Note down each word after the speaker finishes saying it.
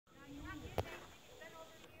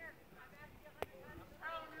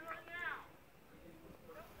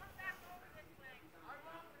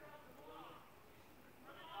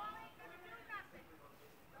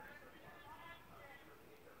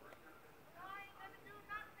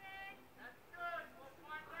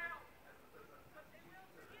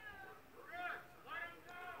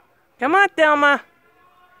Come on, Thelma.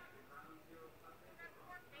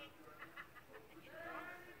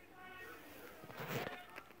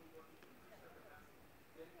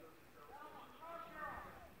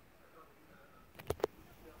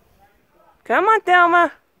 Come on,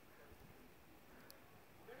 Thelma.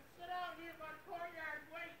 Sit out here by the courtyard and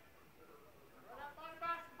wait. Right up by the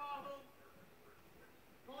basketball hoop.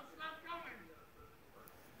 Don't stop coming.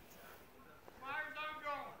 As far as I'm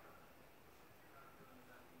going.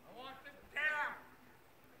 I want this down.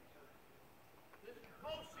 This is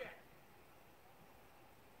bullshit.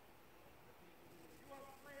 You want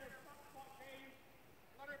to play a fuck game?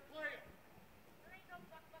 Let her play it. There ain't no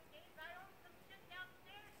fuck games. I own some shit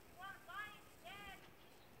downstairs. You want to buy it, Dad?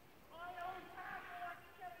 I always have one.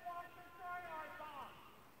 You just walked the courtyard off.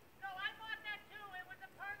 No, I bought that too. It was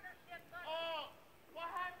a partnership, but Oh, what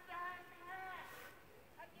happened to having that?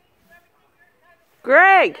 I gave you everything you're entitled to.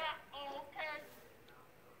 Greg. Oh, okay.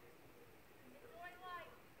 Enjoy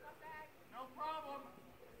life. Come back. No problem.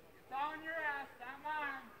 It's on your ass, not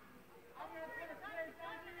mine. I'm going to put a place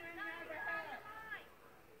on you you never had.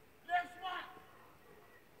 Guess what?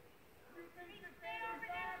 You think the Stay over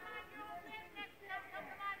there and mind your own business. Don't come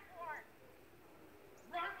to my court.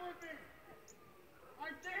 Run with me. I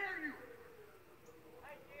dare you.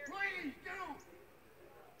 I dare you. Please do.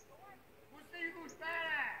 We'll see who's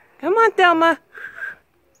badass. Come on, Thelma.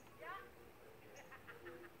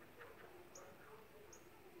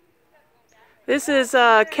 This is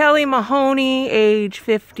Kelly Mahoney, age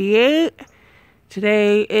 58.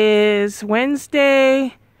 Today is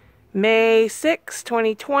Wednesday, May 6,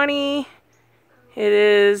 2020. It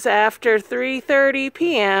is after 3:30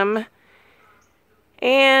 p.m.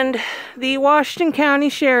 And the Washington County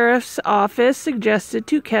Sheriff's Office suggested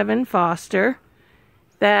to Kevin Foster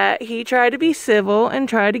that he try to be civil and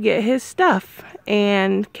try to get his stuff.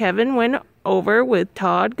 And Kevin went over with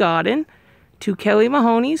Todd Godin to Kelly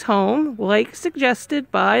Mahoney's home, like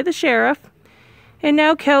suggested by the sheriff, and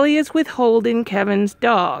now Kelly is withholding Kevin's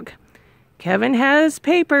dog. Kevin has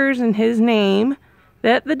papers in his name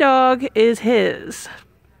that the dog is his.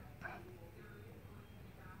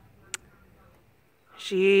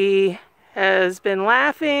 She has been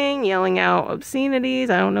laughing, yelling out obscenities.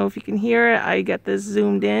 I don't know if you can hear it. I got this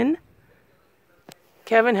zoomed in.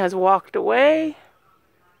 Kevin has walked away.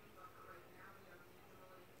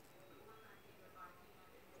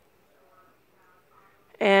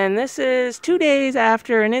 And this is 2 days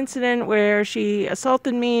after an incident where she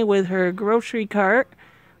assaulted me with her grocery cart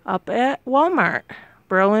up at Walmart,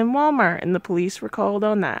 Berlin Walmart, and the police were called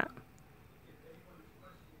on that.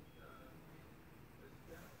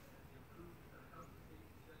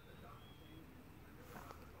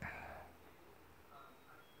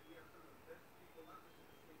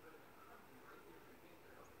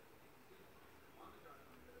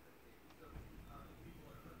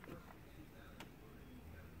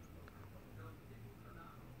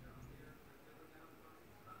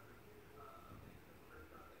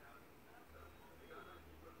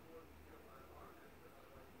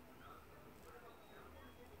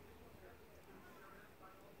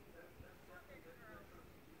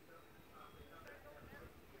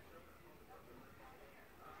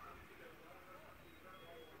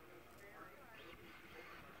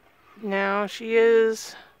 Now she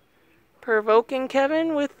is provoking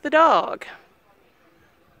Kevin with the dog.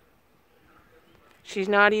 She's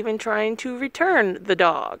not even trying to return the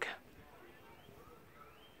dog.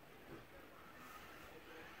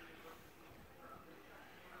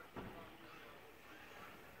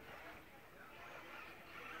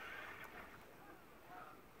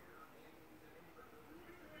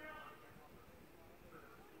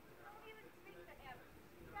 Don't even speak to him.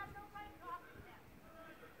 You got no right talking to him.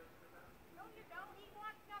 No, you don't. He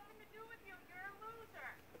wants nothing to do with you. You're